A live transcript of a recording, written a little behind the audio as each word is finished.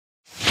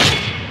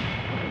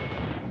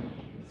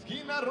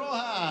esquina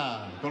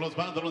roja, con los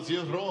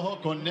pantaloncillos rojo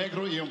con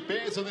negro y un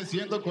peso de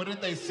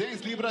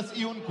 146 libras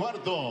y un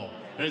cuarto.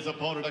 His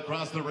opponent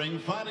across the ring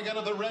fighting out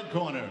of the red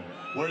corner.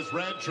 Wears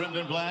red trimmed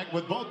in black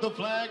with both the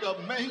flag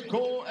of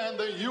Mexico and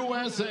the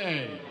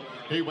USA.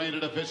 He weighed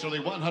it officially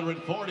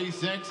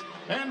 146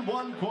 and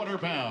 1/4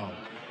 pound.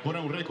 Con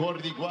un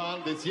récord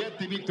igual de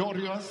 7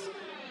 victorias,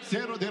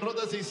 0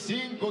 derrotas y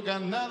 5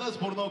 ganadas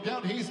por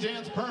nocaut. He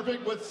stands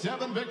perfect with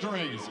 7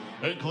 victories,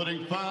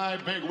 including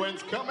 5 big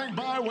wins coming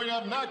by way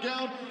of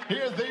knockout. He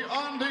is the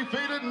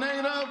undefeated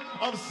native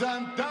of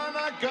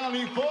Santana,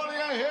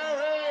 California.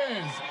 Here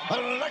is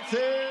Alexis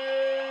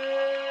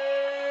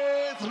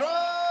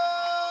Rocha.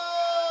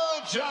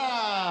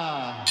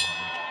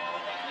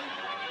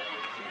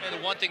 And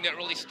the one thing that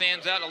really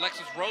stands out,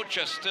 Alexis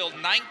Rocha still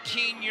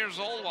 19 years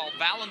old, while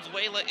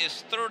Valenzuela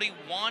is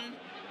 31.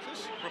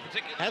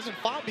 Hasn't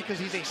fought because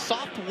he's a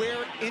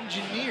software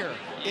engineer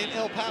in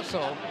El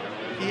Paso.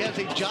 He has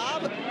a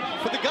job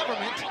for the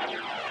government,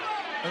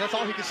 and that's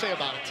all he can say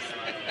about it.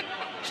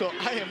 So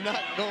I am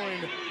not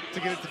going to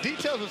get into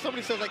details. If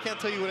somebody says I can't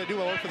tell you what I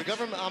do, I work for the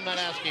government, I'm not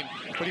asking.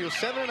 But he was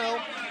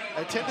 7-0,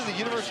 attended the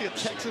University of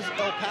Texas,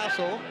 El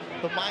Paso,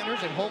 the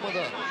Miners, and home of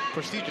the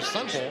prestigious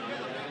Sun Bowl.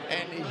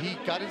 And he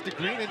got his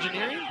degree in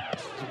engineering.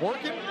 He's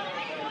working.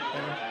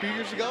 And a few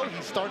years ago,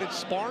 he started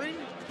sparring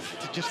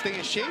to just stay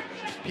in shape.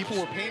 People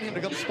were paying him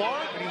to come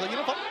spar, and he's like, you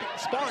know, if I'm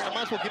sparring, I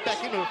might as well get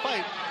back into a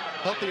fight.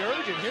 Felt the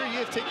urge, and here he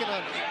is taking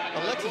on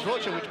Alexis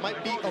Rocha, which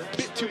might be a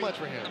bit too much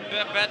for him.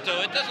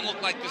 Beto, it doesn't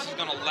look like this is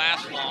going to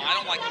last long. I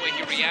don't like the way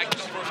he reacted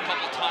the first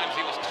couple of times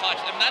he was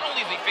touched. And not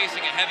only is he facing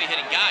a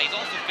heavy-hitting guy, he's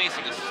also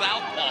facing a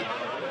southpaw.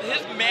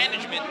 His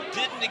management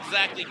didn't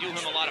exactly do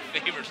him a lot of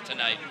favors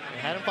tonight. He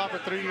had him fought for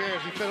 3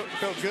 years. He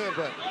felt good,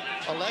 but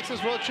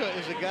Alexis Rocha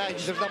is a guy,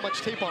 there's not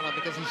much tape on him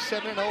because he's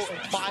 7-0 and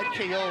 5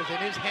 KOs, and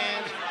his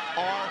hands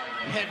are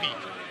heavy.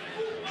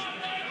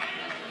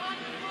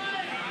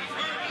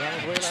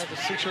 Valenzuela has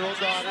a 6-year-old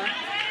daughter.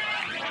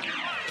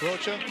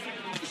 Rocha,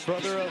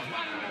 brother of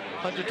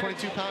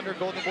 122-pounder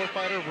Golden Boy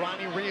fighter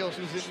Ronnie Rios,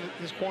 who's in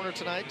his corner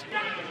tonight.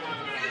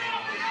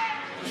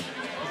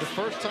 The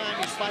first time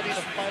he's fighting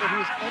a fighter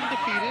who is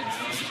undefeated.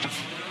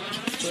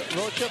 But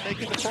Rocha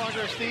making the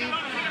progress, Steve.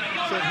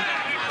 Said he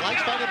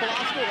likes fighting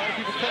Belasco. A lot of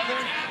people come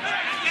there.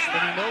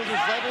 And he knows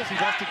his levels. He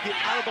wants to get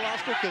out of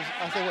Belasco because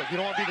I said, what, you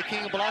don't want to be the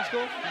king of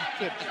Belasco?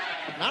 He said,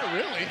 not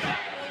really.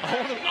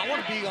 I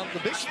want to be on the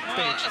big stage.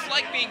 Well, it's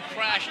like being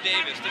Crash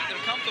Davis. There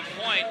comes a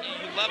point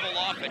you level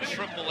off at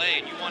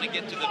AAA and you want to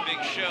get to the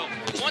big show.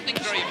 One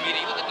thing's very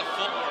immediate. Look at the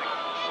footwork.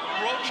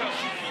 Rocha.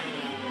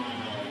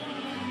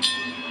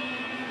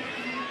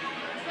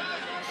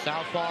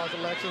 Southpaw is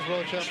Alexis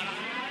Rocha.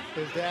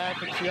 His dad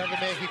from Ciudad de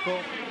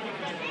Mexico.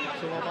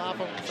 Su mamá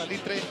from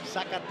Salitre,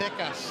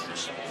 Zacatecas.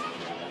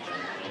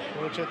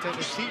 Rocha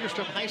attended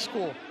Segerstrom High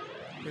School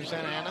in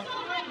Santa Ana.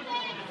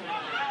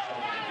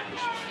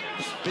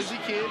 Busy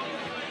kid.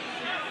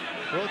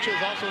 Rocha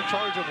is also in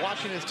charge of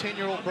watching his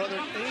 10-year-old brother,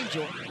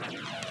 Angel.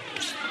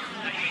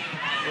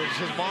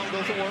 His mom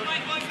goes to work.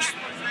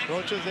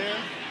 Rocha's there.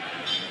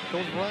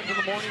 Goes runs in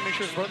the morning, make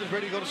sure his brother's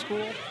ready to go to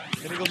school.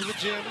 Then he goes to the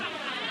gym.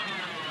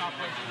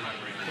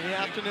 In the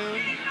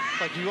afternoon,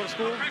 like, do you go to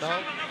school?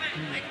 No.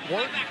 Do you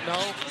work? No.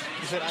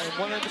 He said, I am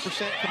 100%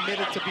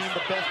 committed to being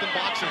the best in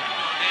boxing.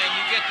 And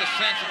you get the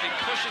sense if he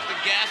pushes the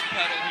gas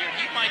pedal here,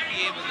 he might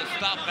be able to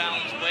stop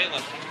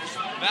Valenzuela.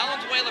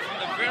 Valenzuela, from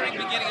the very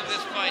beginning of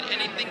this fight,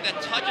 anything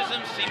that touches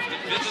him seems to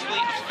visibly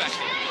affect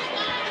him.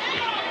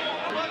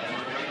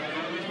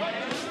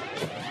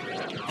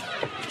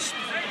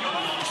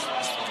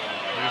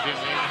 He's in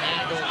the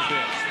hand over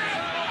there.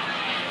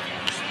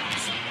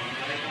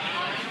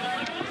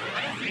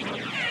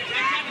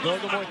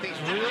 Golden Boy thinks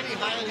really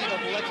highly of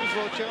Alexis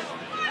Rocha.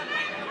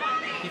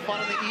 He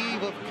fought on the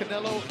eve of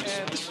Canelo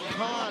and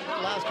Khan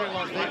last year in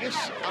Las Vegas,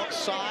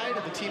 outside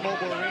of the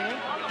T-Mobile Arena.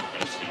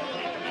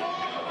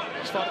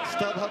 He's fought at the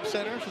StubHub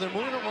Center, so they're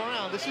moving him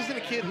around. This isn't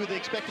a kid who they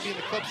expect to be in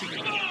the club scene too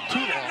long.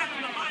 Keep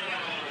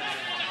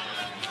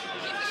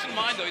this in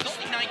mind, though, he's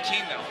only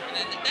 19, though.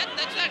 And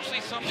that's actually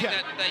something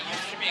that you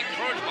should be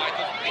encouraged by,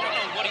 because we don't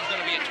know what he's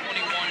going to be at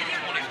 21,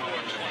 24,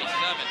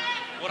 27.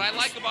 What I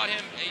like about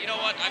him, you know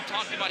what, I've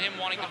talked about him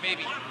wanting to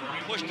maybe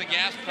push the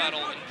gas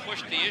pedal and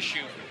push the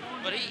issue,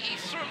 but he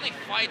certainly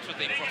fights with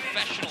a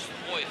professional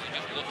poise.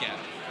 Just look at him.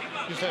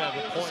 You said that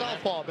with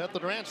Southpaw, Beto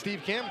Duran,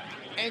 Steve Kim,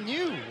 and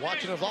you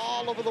watching us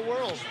all over the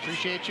world.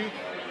 Appreciate you.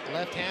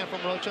 Left hand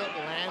from Rocha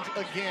lands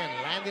again,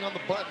 landing on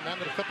the button.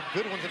 Landed a couple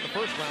good ones in the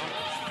first round.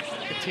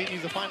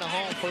 Continues to find a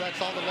home for that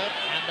solid left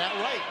and that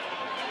right.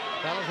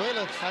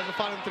 Valenzuela hasn't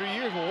fought in 3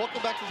 years. Well,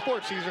 welcome back to the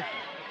sport, Cesar.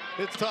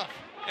 It's tough.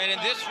 And in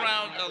this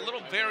round, a little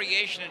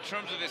variation in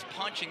terms of his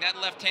punching. That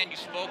left hand you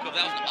spoke of,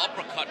 that was an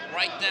uppercut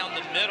right down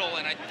the middle.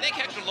 And I think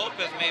Hector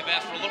Lopez may have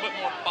asked for a little bit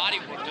more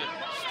body work to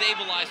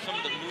stabilize some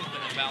of the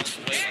movement in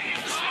Valenzuela.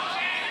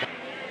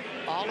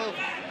 All of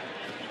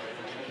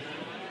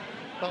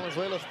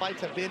Valenzuela's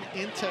fights have been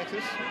in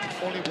Texas.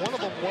 Only one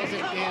of them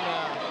wasn't in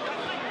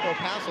El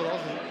Paso. That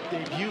was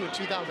his debut in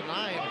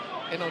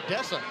 2009 in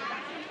Odessa.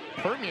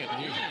 Permian.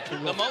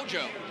 The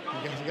mojo.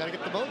 You got to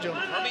get the mojo.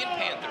 Permian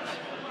Panthers.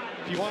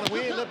 If you want to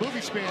win, let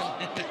booby spin.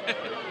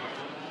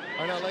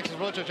 Right now, Alexis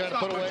Rocha trying to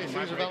put away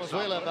Cesar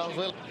Valenzuela.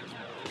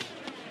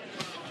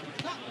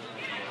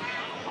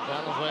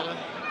 Valenzuela,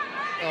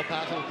 El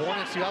Paso, born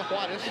in Ciudad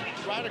Juárez,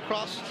 right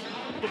across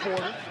the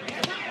border.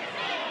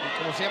 Y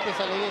como siempre,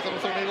 saludos a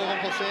nuestro amigo Don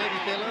José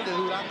Vitela de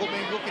Durango,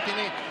 México, que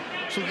tiene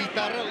su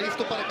guitarra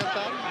listo para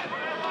cantar.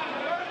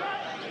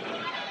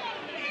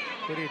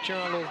 Quería cheer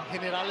on los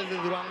generales de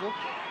Durango.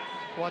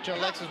 Watching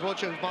Alexis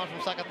Rocha, who's born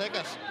from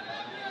Zacatecas,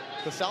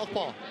 the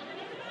southpaw.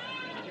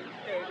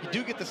 You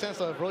do get the sense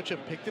that Rocha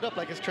picked it up,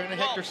 like his trainer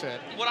Hector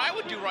said. What I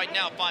would do right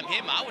now, if I'm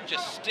him, I would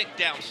just stick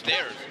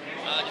downstairs.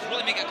 Just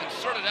really make a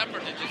concerted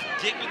effort to just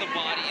dig with the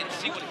body and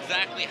see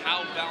exactly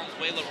how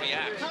Valenzuela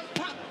reacts.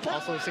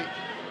 Also, see,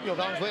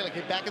 Valenzuela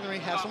get back in the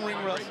ring, have some ring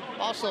rust.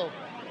 Also,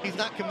 he's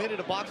not committed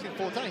to boxing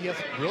full time. He has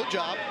a real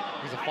job.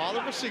 He's a father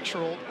of a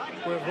 6-year-old.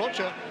 Where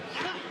Rocha,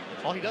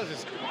 all he does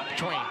is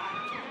train.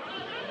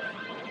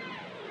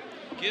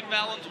 Give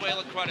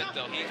Valenzuela credit,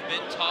 though. He's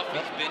been tough.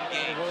 He's been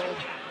game.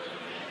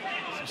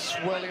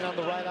 Some swelling on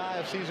the right eye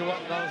of Cesar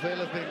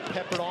Valenzuela has been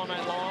peppered all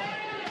night long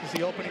since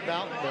the opening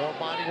bout. More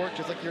body work,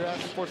 just like you're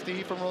asking for,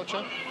 Steve, from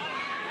Rocha.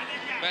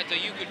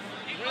 Beto, you could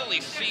really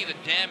see the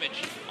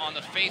damage on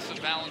the face of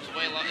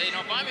Valenzuela.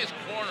 If I'm his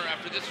corner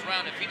after this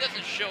round, if he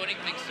doesn't show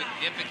anything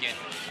significant,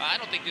 I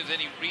don't think there's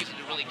any reason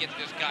to really get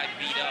this guy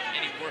beat up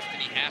any worse than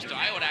he has to.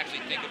 I would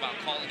actually think about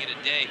calling it a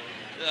day.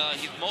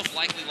 He's most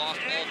likely lost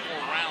all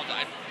 4 rounds.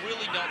 I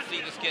really don't see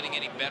this getting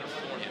any better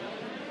for him.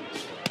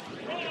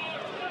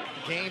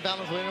 Game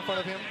Valenzuela in front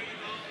of him.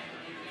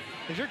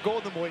 If you're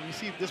Golden Boy and you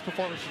see this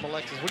performance from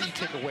Alexis, what do you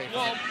take away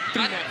from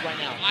right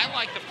now? I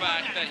like the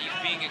fact that he's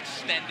being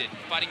extended,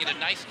 fighting at a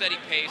nice,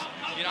 steady pace.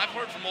 I've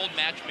heard from old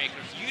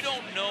matchmakers, you don't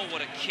know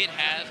what a kid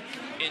has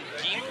in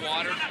deep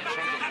water in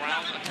terms of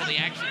rounds until they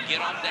actually get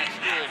off that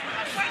stool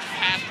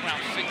past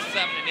round 6,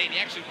 7, and 8.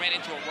 He actually ran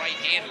into a right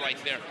hand right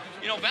there.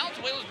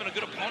 Valenzuela's been a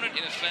good opponent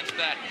in a sense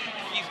that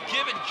he's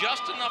given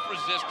just enough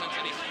resistance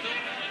and he's still...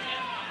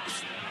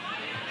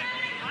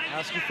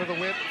 Asking for the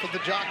whip for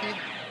the jockey.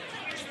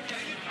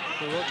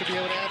 For Rocha to be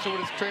able to answer what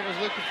his trainer's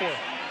looking for.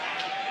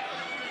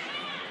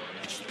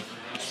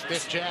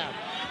 Stiff jab.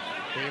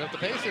 Bringing up the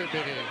pace there a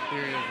bit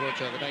here is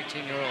Rocha, the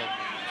 19-year-old.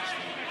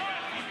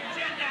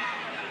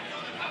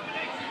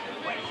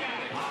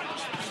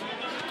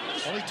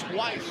 Only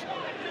twice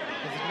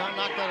has he not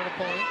knocked out an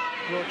opponent,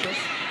 Rocha.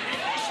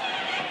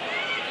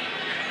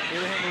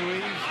 Abraham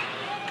Ruiz,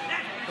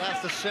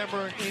 last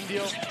December in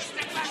Indio,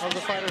 was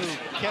the fighter who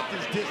kept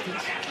his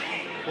distance.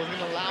 Wasn't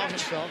going to allow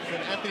himself.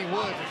 Then Anthony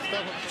Woods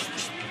instead of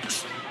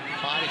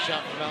body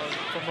shot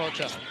from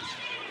Rocha.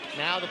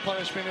 Now the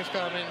punishment is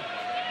coming.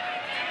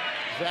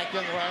 Zach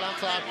Young right on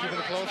top, keeping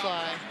a close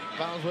eye.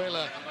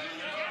 Valenzuela.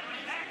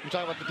 You're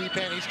talking about the deep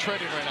hand. He's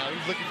treading right now.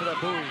 He's looking for that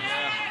buoy.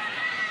 Yeah.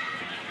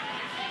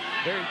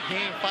 Very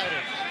game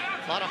fighter.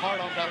 A lot of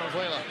heart on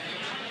Valenzuela.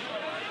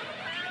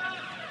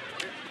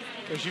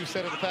 As you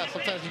said in the past,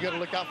 sometimes you got to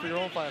look out for your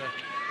own fighter.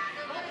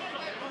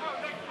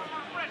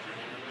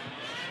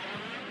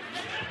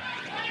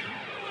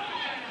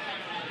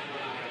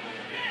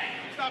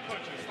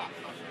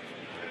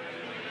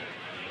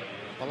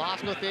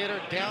 Belasco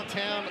Theater,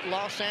 downtown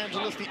Los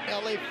Angeles, the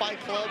LA Fight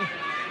Club.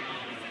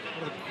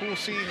 One of the cool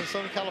scenes in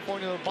Southern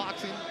California of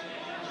boxing.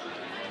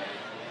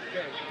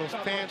 Those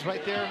fans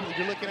right there that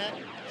you're looking at,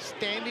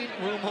 standing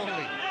room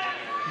only.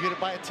 You get to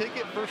buy a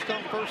ticket, first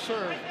come, first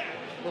serve.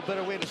 What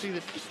better way to see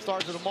the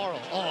stars of tomorrow?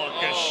 Oh,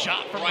 good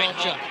shot from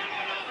Rocha.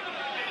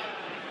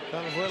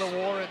 Valenzuela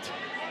wore it.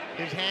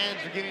 His hands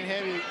are getting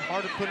heavy,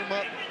 hard to put him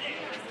up.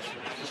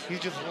 He's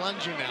just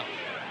lunging now.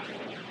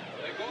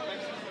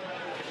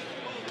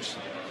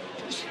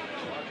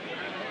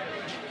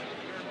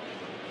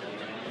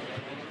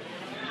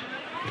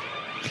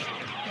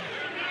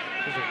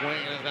 There's a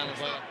wing in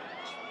Valenzuela.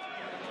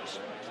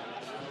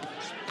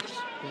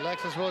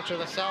 Alexis Rocha,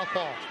 the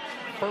southpaw.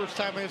 First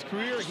time in his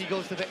career, he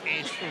goes to the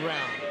 8th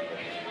round.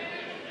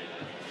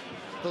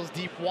 Those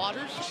deep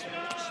waters,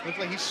 look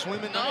like he's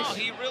swimming nice. No,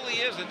 he really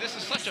is, and this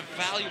is such a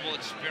valuable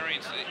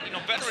experience.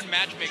 Veteran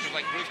matchmakers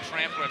like Bruce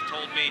Tramper have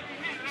told me,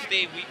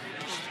 Steve,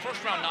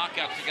 first round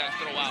knockouts you got to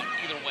throw out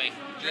either way.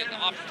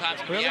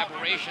 Oftentimes it can be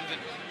aberrations, and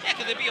yeah,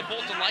 because they'd be a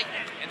bolt of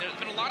lightning. And there's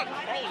been a lot of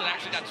pros that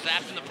actually got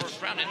zapped in the first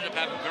round and ended up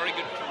having very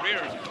good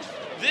careers.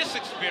 This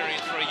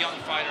experience for a young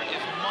fighter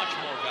is much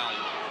more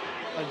valuable.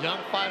 A young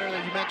fighter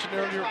that you mentioned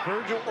earlier,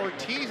 Virgil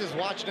Ortiz, is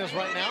watching us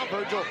right now.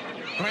 Virgil,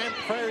 Grand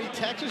Prairie,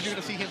 Texas. You're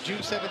going to see him June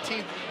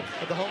 17th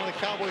at the home of the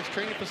Cowboys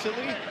training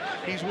facility.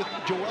 He's with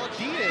Joel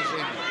Diaz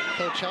in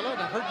Coachella,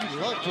 and I heard you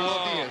love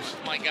Joel Diaz.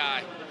 My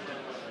guy.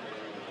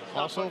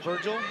 Also,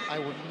 Virgil, I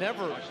would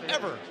never,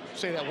 ever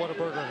say that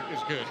Whataburger is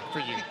good for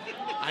you.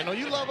 I know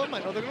you love them. I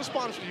know they're going to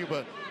sponsor you,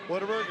 but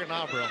Whataburger,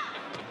 nah, bro.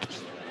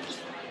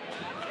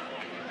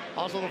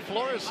 Also, the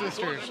Flores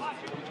sisters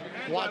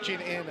watching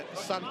in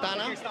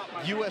Santana,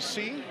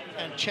 USC,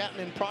 and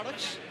Chapman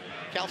Products.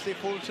 Cal State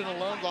Fullerton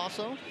alums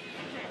also.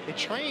 They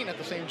train at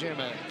the same gym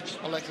as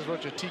Alexis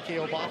Rocha,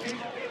 TKO Boxing.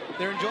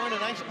 They're enjoying a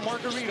nice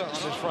margarita on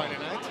this Friday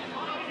night.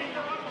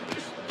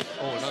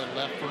 Oh, another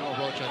left from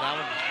Rocha. That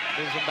one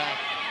brings him back.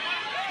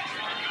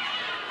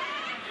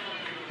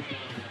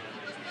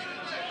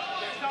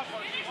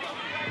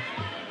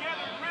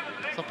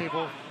 Some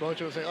people,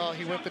 Rocha will say, oh,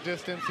 he went the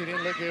distance. He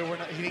didn't look good.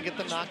 He didn't get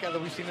the knockout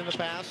that we've seen in the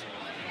past.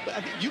 But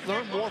I think you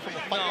learn more from a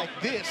fight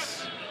like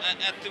this.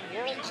 At the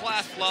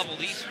world-class level,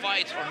 these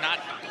fights are not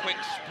quick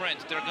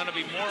sprints. They're going to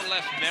be more or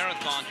less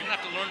marathons. You're going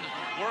to have to learn to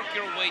work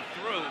your way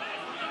through.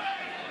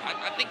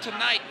 I think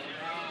tonight,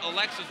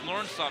 Alexis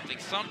learned something.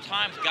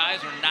 Sometimes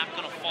guys are not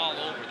going to fall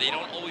over. They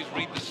don't always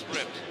read the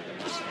script.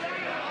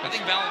 I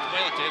think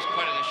Valenzuela, to his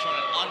credit, has shown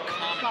an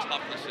uncommon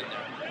toughness in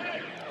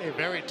there. A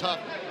very tough,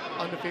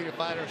 undefeated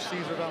fighter,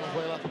 Cesar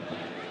Valenzuela.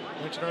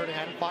 Mentioned earlier,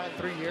 hadn't fought in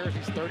 3 years.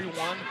 He's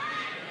 31.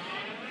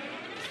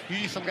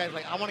 Usually some guys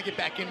like, I want to get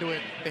back into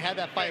it. They have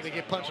that fight, they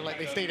get punched, like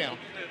they stay down.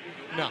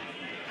 No.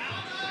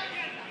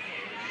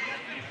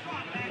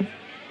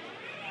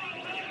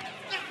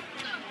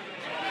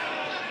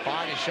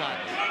 Body shot.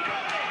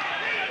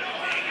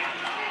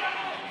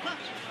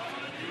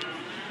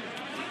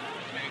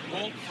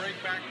 Hold, break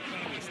back,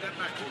 step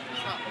back,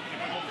 stop.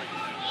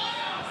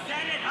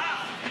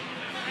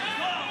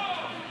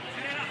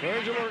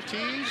 Virgil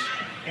Ortiz,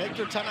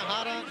 Hector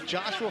Tanahara,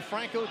 Joshua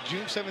Franco,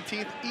 June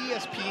 17th,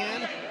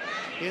 ESPN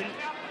in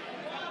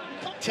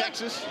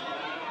Texas.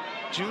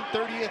 June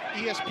 30th,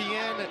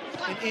 ESPN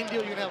in India.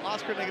 You're gonna have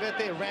Oscar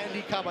Negrete,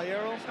 Randy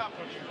Caballero.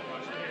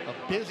 A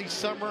busy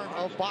summer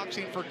of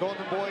boxing for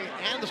Golden Boy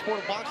and the sport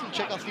of boxing.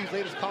 Check out Steve's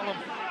latest column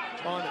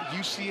on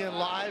UCN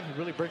Live. He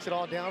really breaks it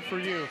all down for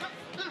you.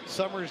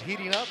 Summer is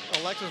heating up.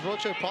 Alexis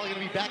Rocha probably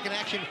going to be back in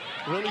action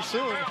really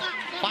soon.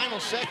 Final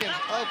seconds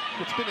of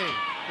it's been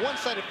a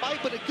one-sided fight,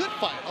 but a good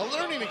fight. A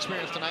learning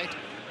experience tonight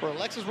for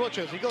Alexis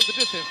Rocha as he goes the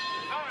distance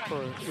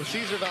for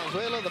Cesar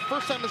Valenzuela. The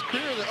first time in his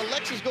career that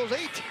Alexis goes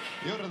 8.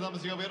 Y ahora,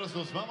 damas y caballeros,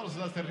 nos vamos a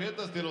las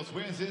tarjetas de los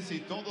jueces y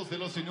todos de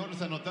los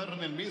señores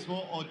anotaron el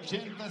mismo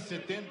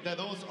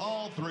 80-72.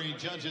 All three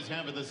judges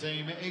have it the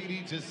same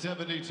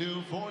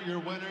 80-72 for your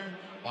winner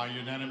by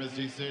unanimous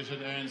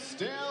decision and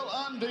still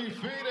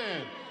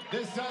undefeated,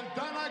 de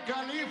Santana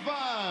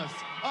Califas,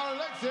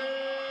 Alexis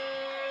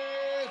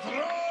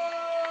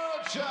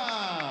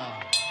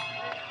Rocha.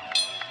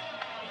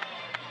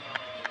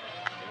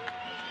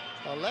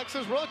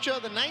 Alexis Rocha,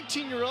 the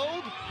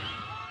 19-year-old.